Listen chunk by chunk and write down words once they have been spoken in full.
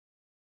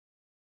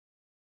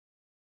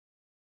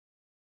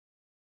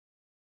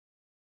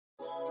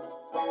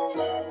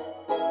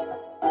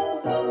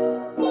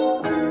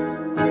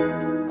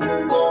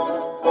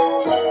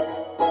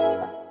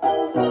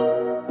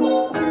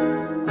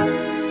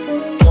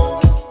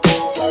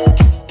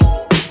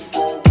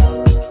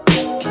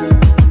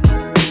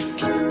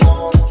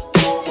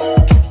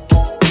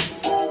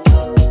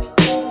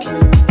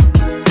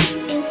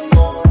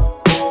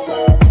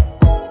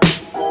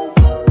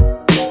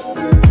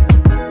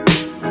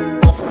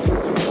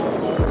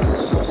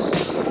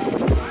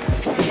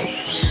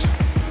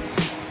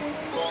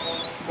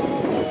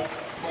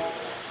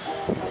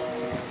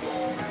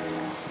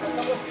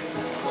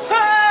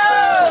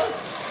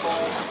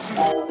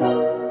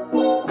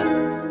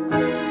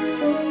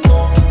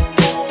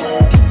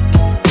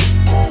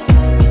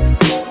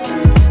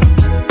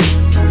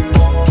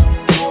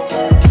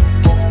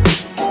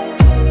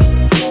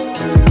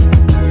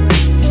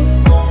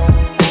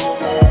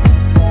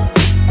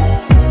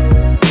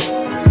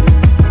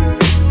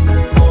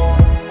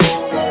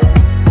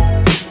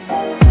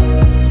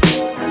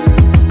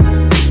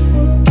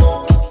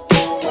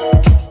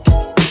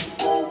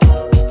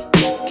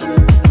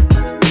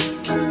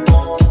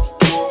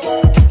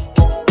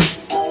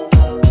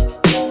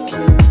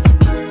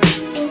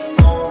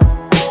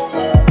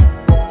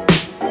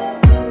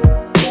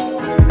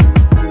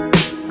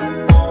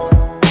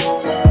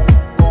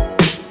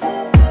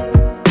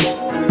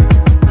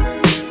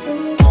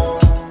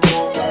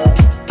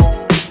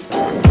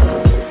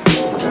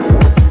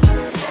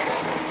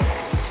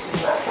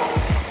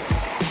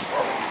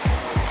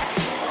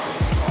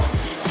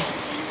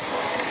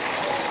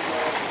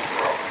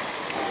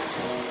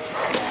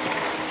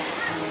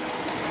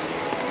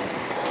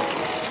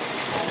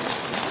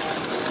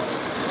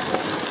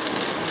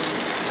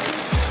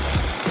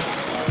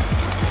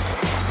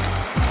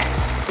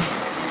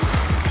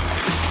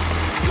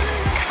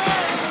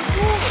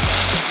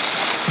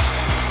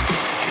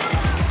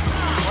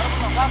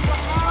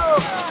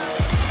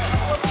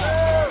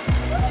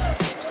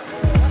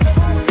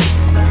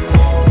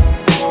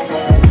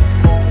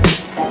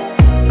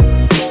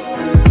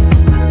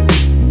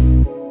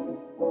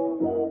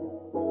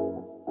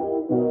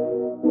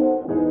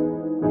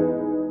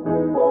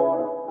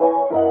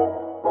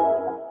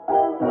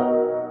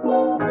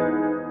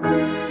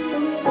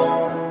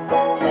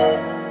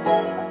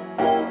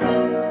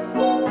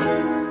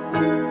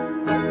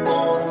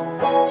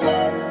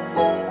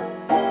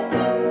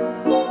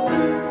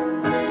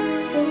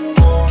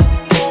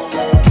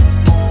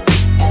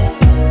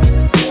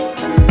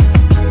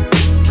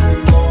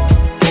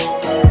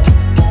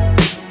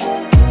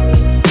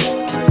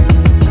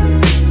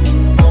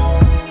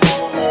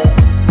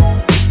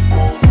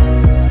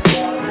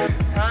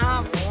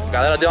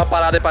Galera deu uma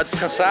parada aí pra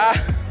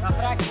descansar.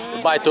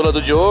 O baitola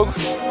do Diogo.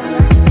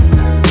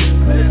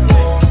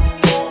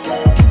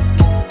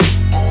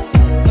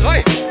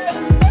 Vai!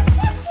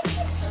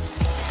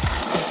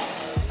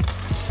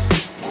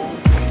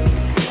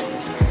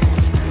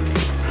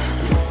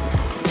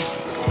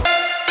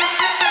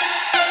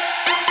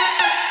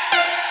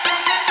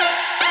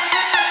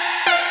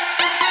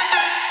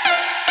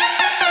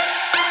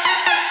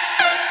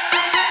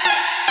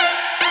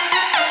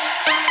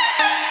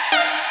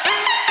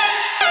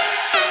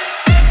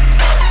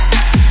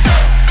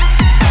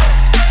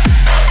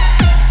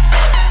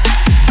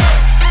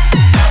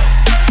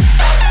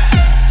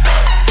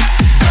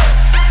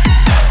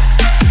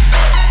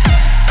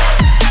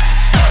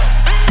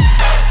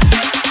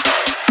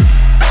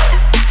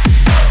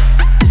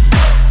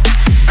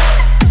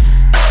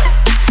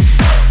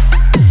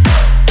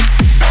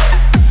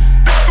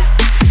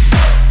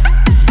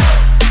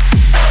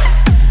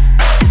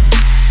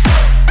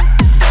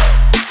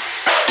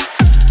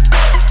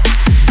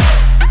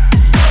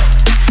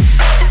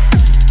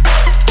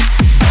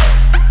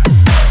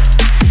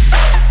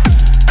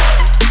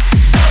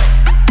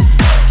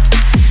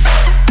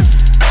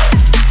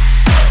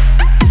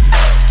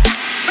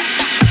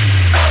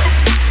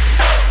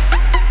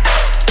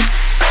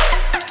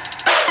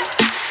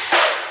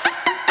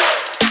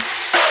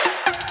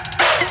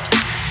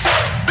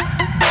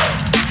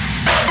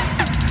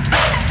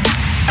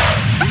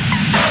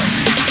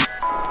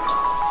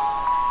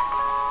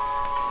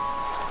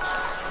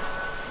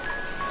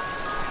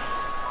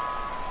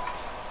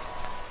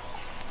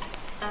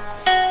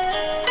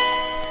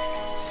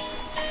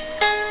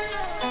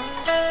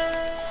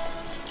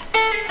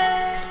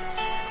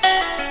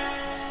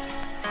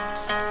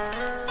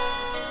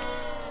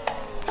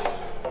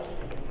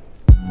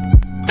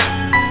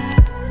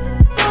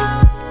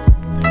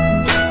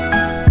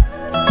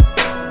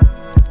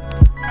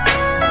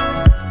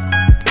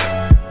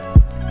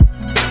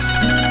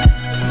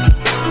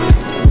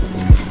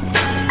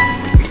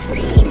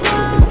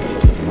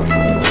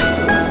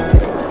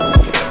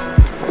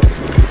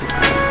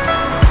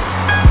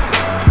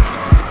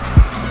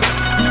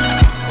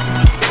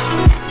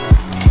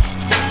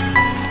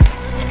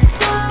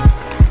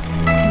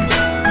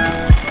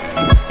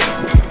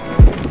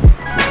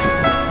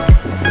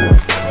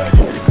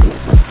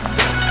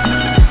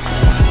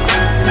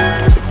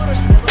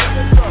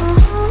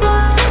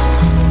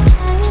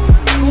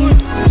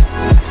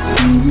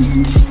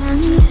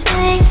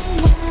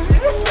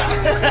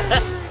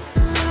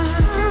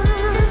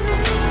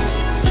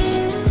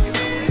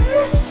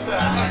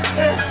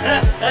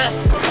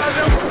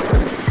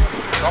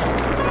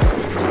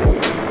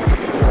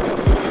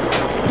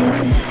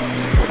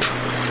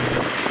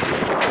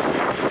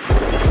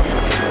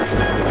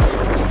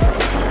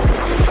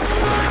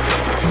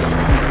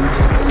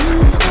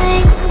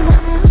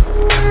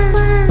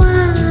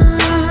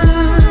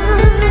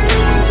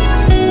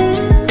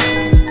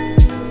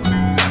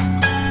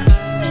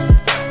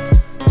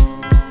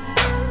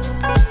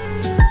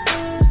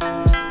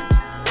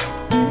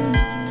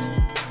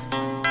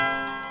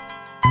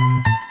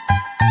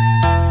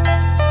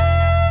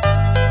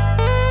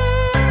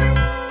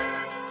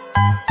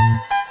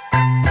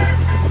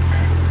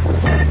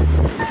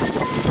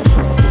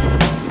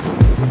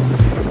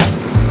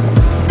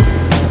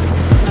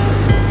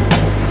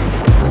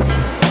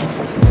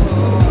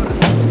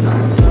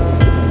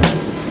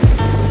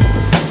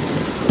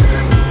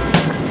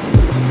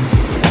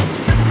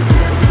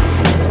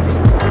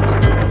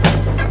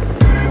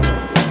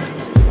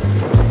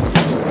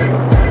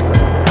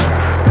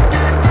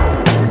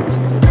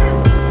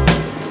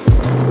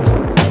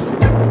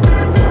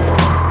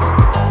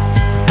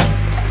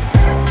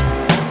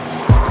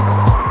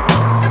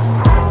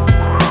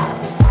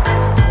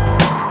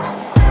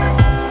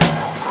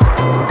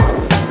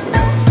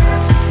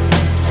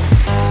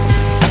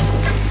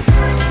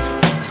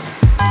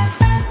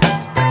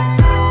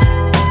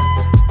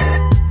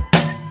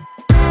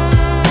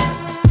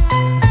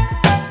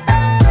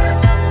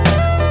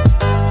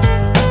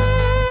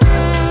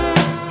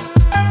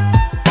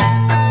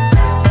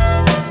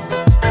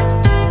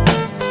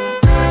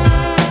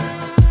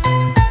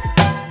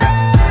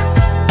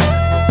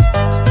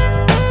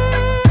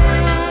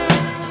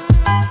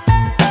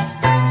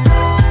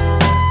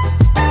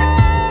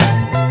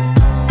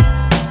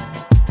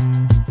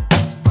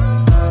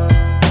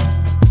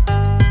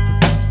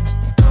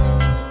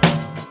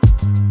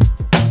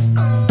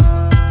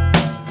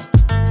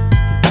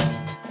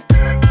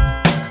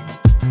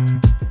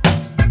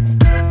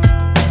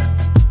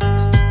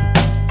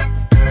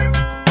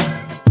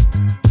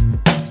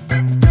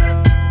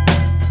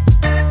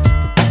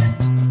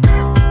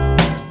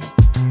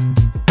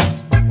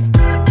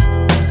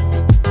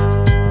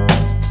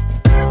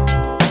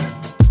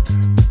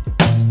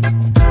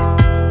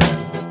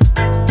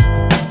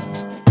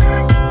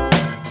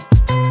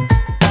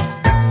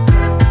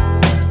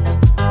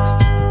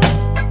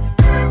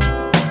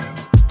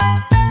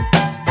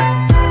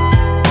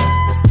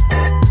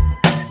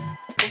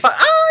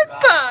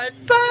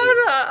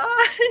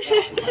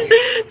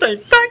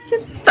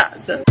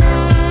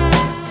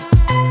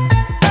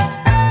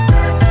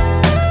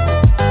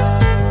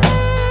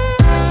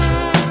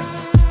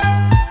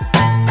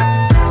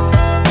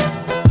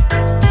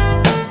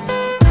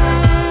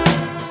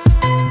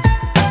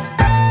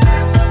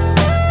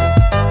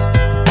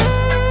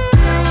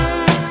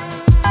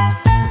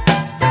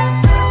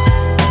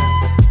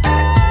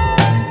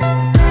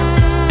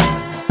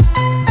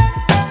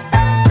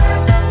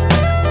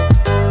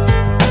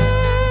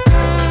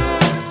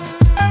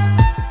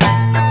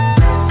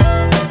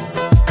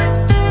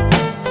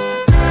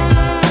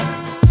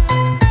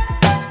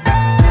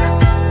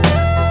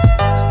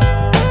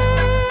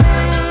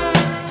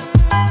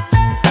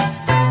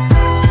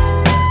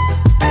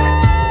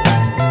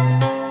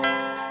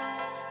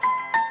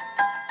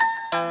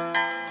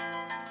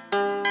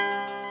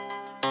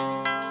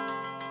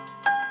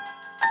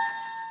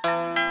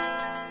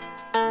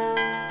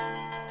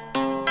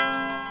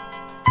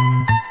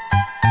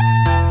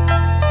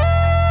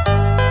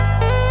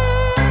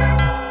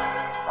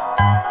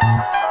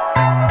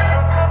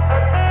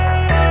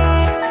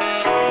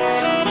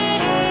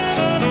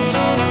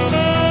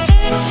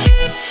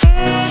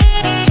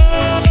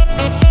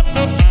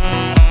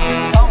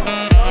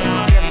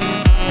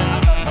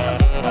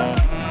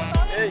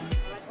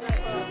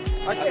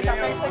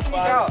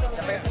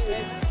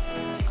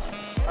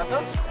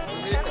 Passou?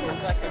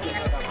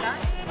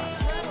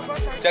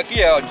 Esse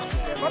aqui é, ó.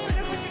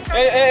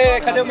 Ei,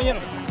 cadê o menino?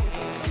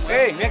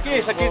 Ei, vem aqui,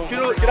 isso aqui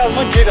tira as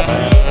mantigas.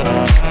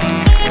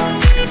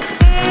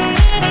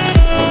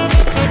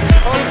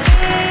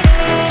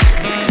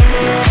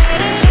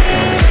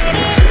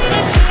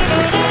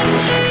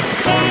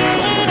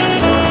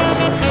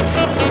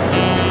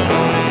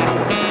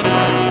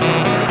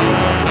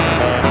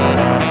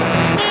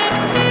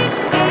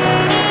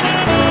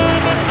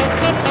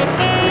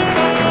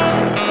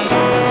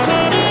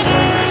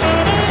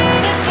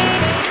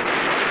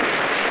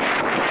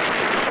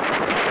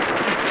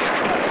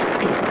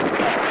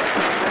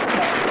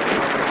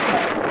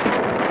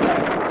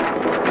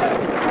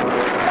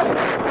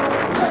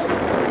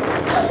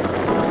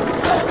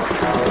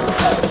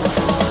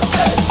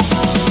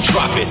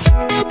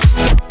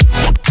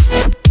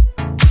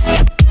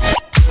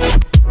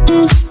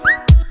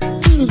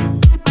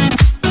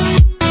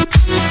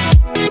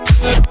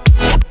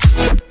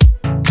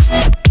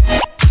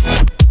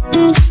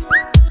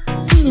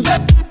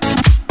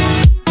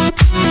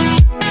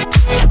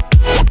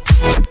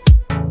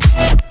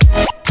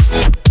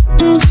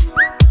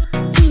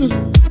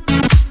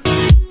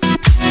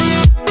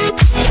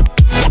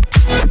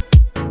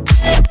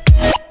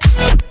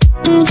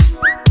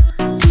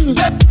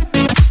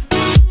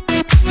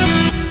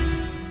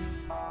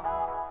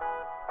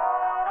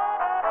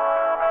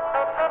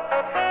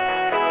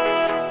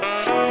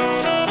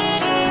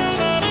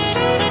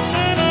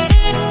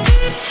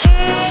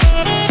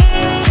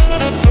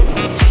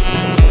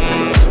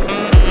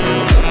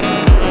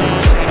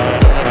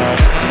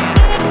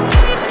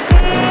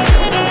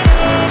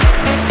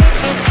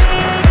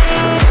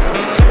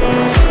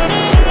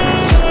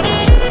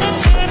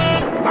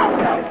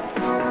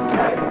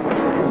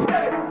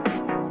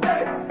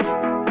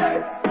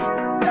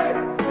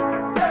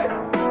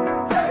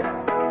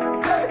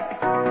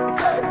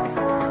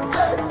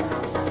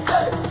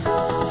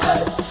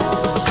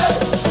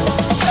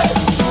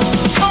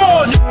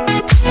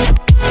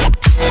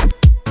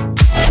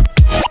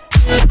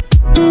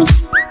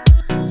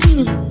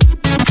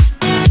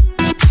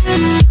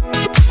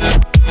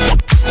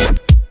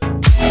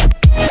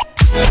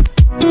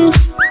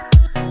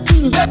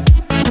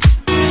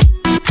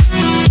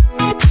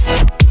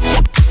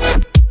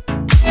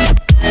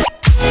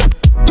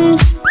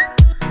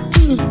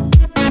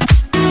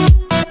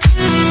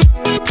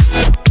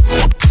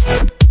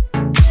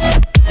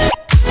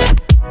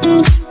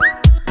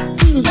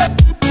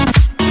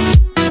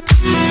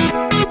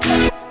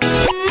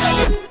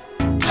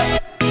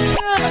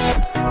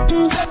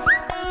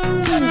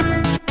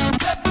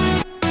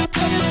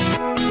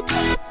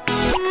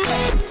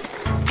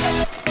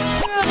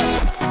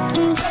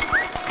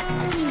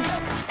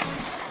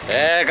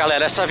 É,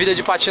 galera, essa vida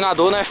de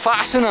patinador não é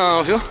fácil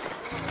não, viu?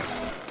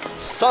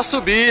 Só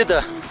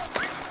subida.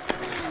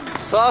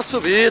 Só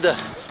subida.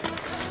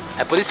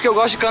 É por isso que eu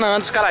gosto de Canaã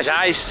dos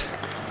Carajás.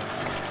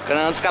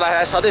 Canaã dos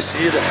Carajás é só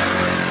descida.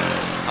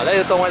 Olha aí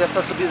o tamanho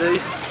dessa subida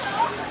aí.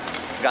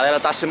 A galera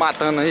tá se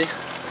matando aí.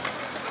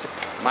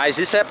 Mas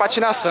isso é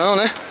patinação,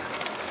 né?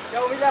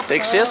 Tem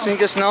que ser assim,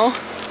 porque senão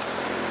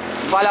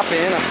não vale a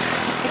pena.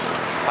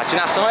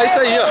 Patinação é isso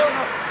aí,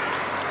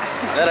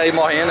 ó. Galera aí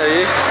morrendo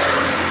aí.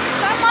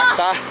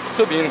 Tá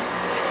subindo.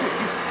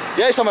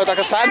 E aí, Samuel, tá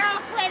cansado?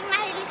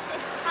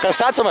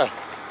 Cansado, Samuel?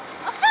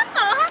 Eu tô,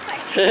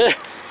 rapaz.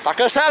 Tá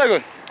cansado,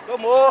 agora? Tô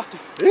morto.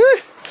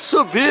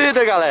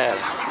 Subida, galera.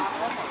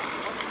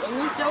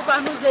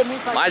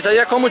 Mas aí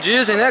é como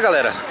dizem, né,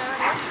 galera?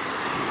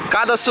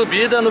 Cada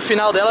subida, no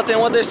final dela tem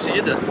uma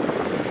descida.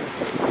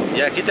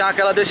 E aqui tem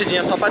aquela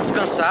descidinha só pra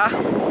descansar.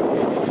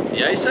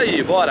 E é isso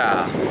aí,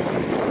 bora!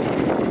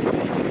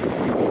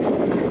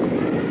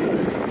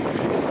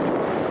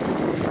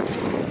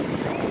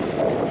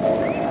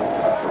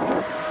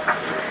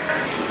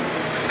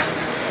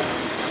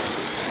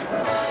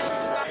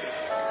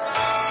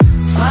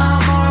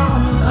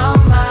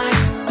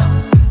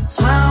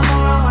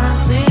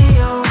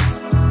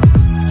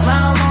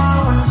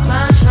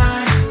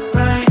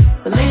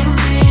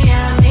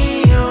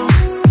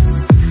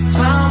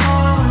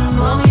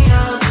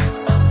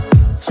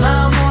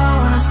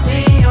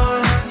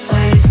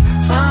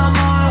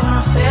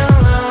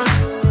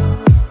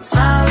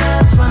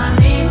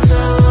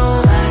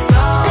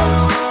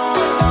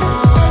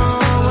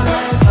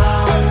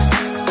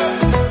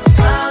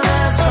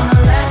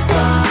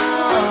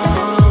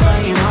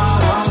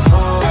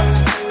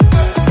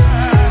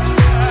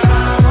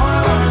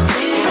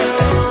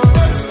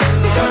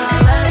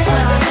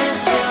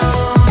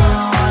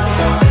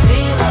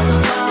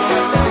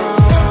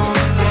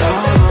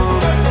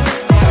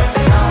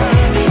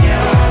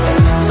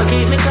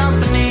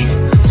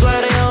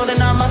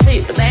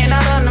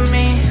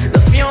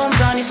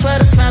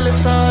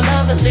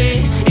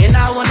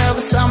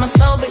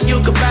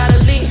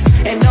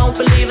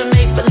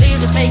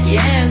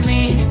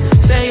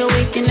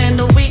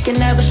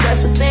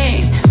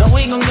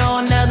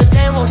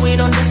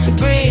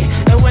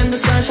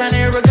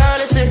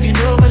 Regardless if you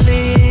do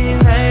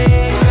believe,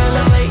 hey, still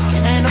awake,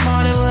 and in the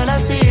morning when I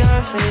see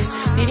your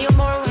face, need you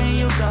more.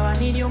 floor. I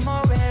need you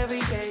more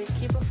every day.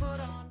 Keep a foot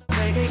on the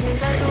brake in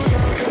case I lose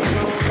all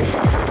control.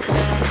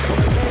 Yeah,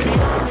 baby,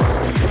 don't lose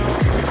control.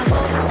 I'm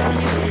focused on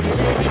you, baby,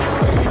 baby,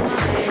 you're in my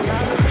head.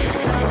 I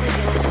appreciate all the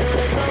yours, still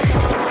it's so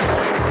far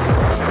away.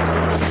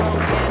 The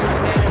smoke in the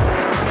mirror.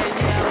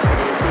 Crazy how I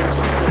see this.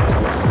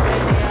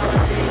 Crazy how I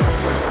see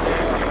this.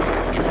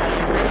 And how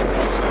you make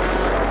me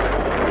smile.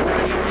 And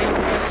how you make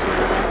me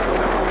smile.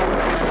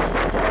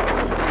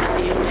 And how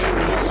you make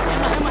me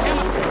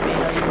smile. Baby,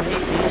 how you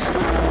make me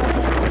smile.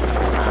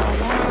 Smile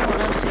more when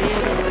I see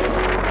you.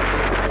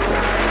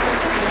 Smile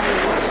less when I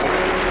miss you.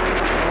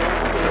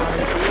 I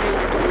wanna be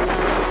left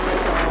alone.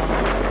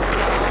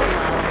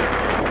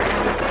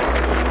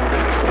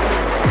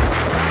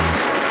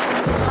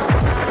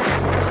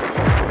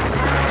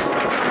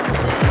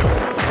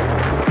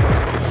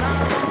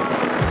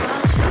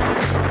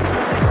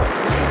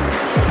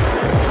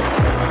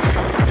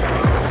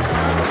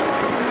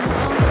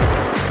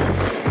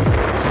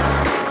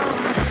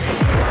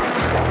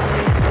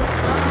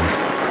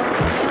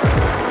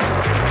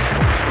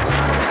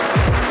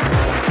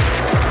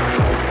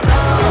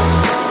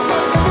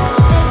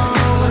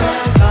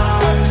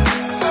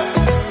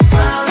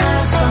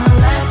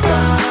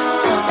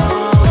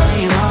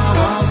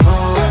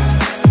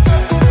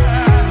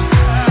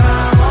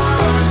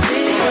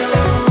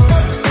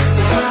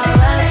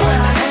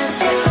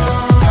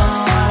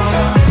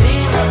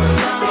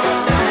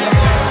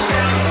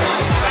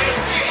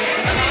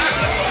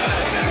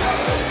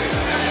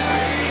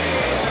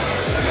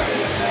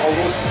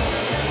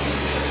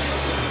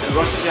 Eu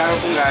gosto de água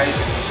com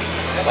gás.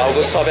 O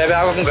Augusto só bebe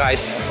água com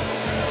gás.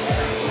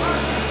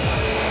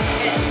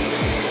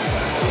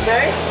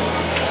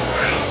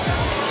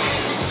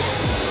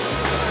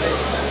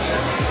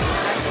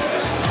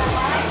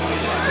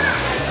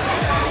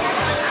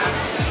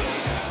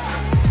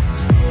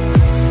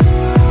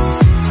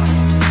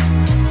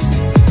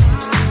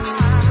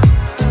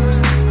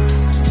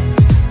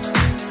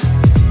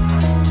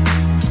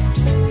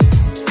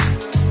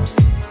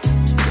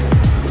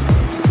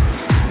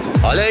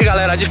 Olha aí,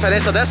 galera, a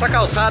diferença dessa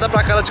calçada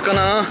para aquela de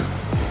Canaã.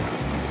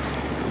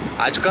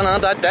 A de Canaã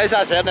dá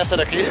 10-0 nessa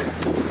daqui.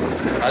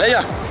 Olha aí,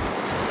 ó.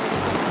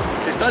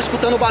 Vocês estão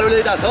escutando o barulho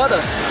aí das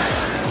rodas?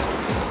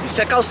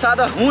 Isso é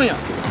calçada ruim, ó.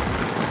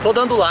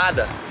 Toda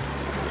ondulada.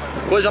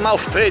 Coisa mal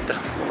feita.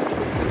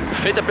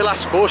 Feita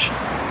pelas coxas.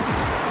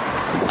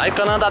 Aí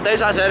Canaã dá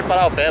 10-0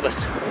 para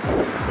Alpebas.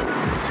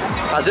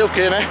 Fazer o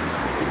que, né?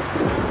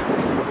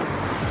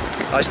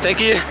 Nós tem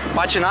que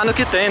patinar no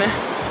que tem, né?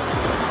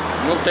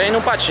 Não tem,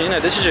 não patina, é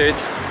desse jeito.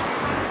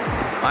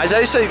 Mas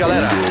é isso aí,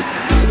 galera.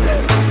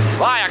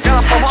 Vai,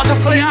 aquela famosa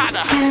freada.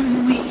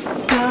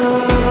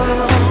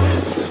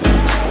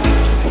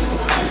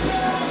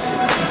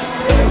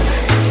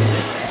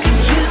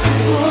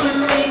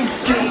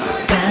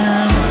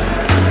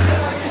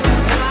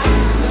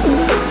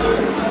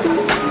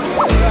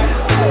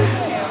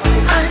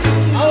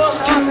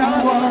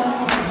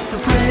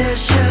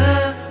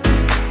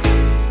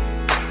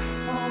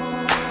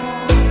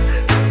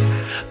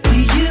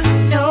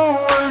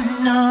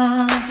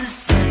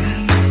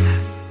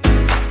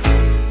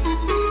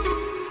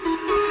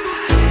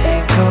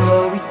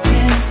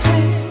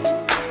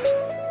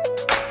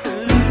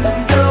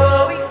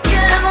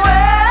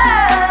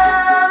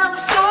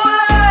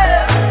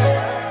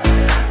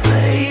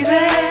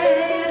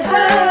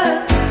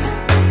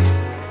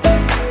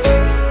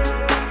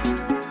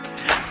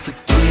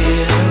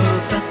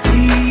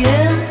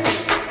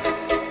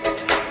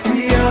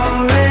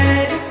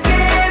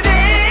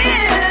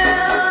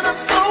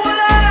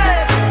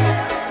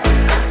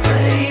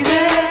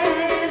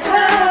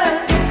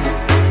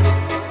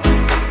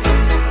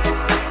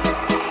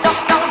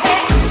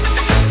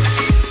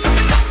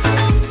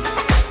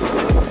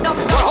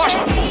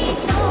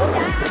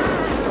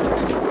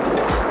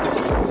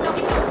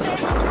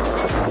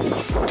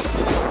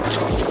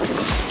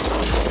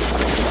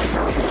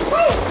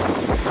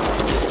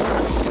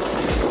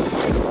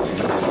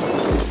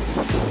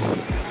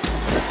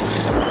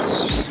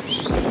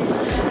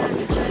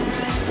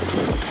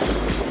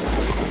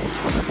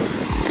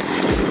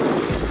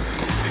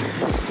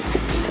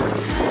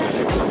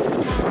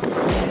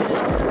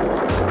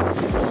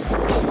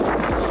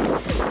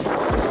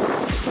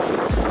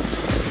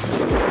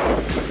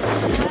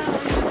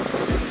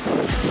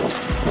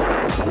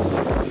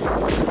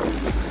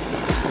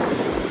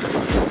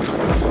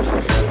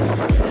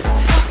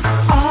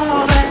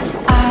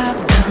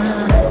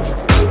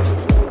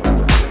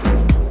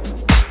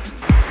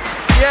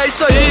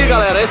 isso aí,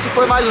 galera, esse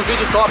foi mais um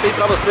vídeo top aí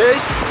pra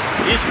vocês.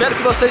 E espero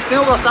que vocês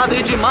tenham gostado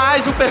aí de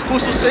mais um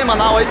percurso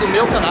semanal aí do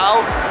meu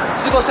canal.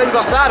 Se vocês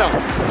gostaram,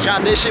 já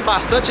deixem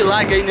bastante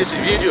like aí nesse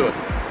vídeo.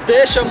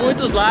 Deixa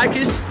muitos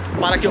likes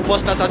para que eu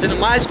possa estar trazendo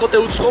mais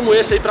conteúdos como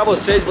esse aí pra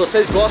vocês.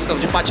 Vocês gostam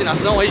de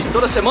patinação aí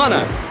toda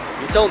semana?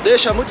 Então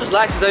deixa muitos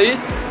likes aí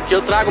que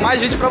eu trago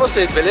mais vídeo pra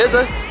vocês,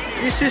 beleza?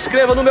 E se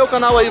inscreva no meu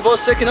canal aí,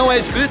 você que não é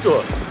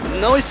inscrito.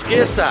 Não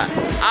esqueça,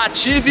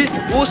 ative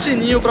o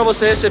sininho para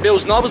você receber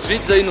os novos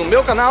vídeos aí no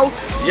meu canal.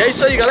 E é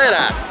isso aí,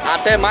 galera.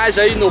 Até mais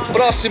aí no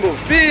próximo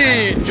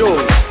vídeo.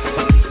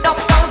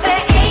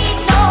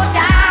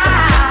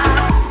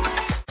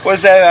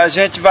 Pois é, a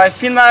gente vai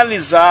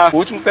finalizar o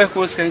último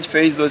percurso que a gente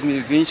fez em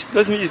 2020.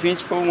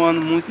 2020 foi um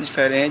ano muito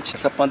diferente.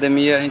 Essa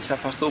pandemia a gente se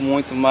afastou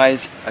muito,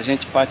 mas a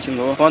gente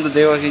patinou. Quando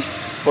deu, a gente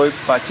foi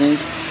pro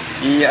patins.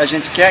 E a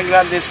gente quer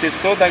agradecer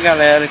toda a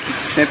galera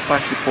que sempre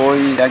participou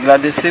e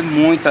agradecer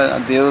muito a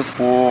Deus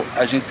por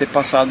a gente ter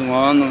passado um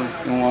ano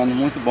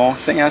muito bom,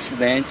 sem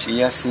acidente.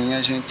 E assim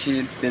a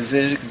gente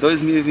deseja que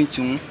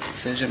 2021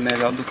 seja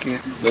melhor do que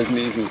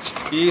 2020.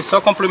 E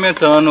só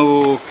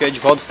complementando o que o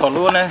Edvaldo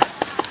falou, né?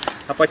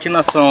 A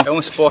patinação é um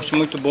esporte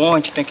muito bom, a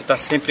gente tem que estar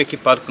sempre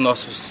equipado com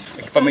nossos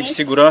equipamentos de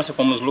segurança,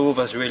 como as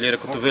luvas,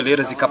 joelheiras,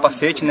 cotoveleiras e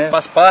capacete, né?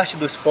 Faz parte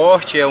do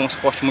esporte, é um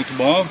esporte muito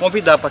bom.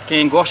 Convidar para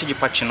quem gosta de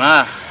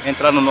patinar,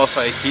 entrar na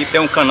nossa equipe, tem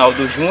um canal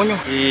do Júnior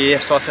e é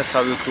só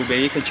acessar o YouTube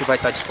aí que a gente vai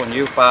estar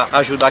disponível para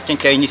ajudar quem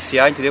quer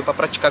iniciar, entendeu? Para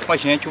praticar com a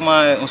gente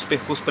uns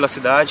percursos pela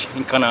cidade,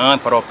 em Canaã,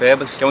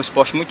 Paropebas, que é um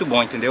esporte muito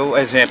bom, entendeu?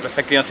 Exemplo,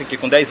 essa criança aqui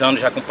com 10 anos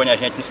já acompanha a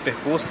gente nos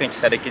percursos, que a gente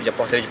sai daqui da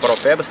portaria de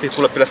Paropebas,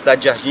 circula pela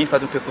cidade de Jardim,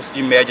 faz um percurso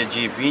de média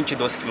de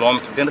 22 km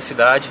dentro da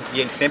cidade e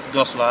ele sempre do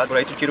nosso lado. Por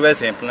aí tu tira o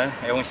exemplo, né?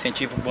 É um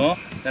incentivo bom.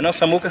 Não é não,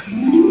 Samuca?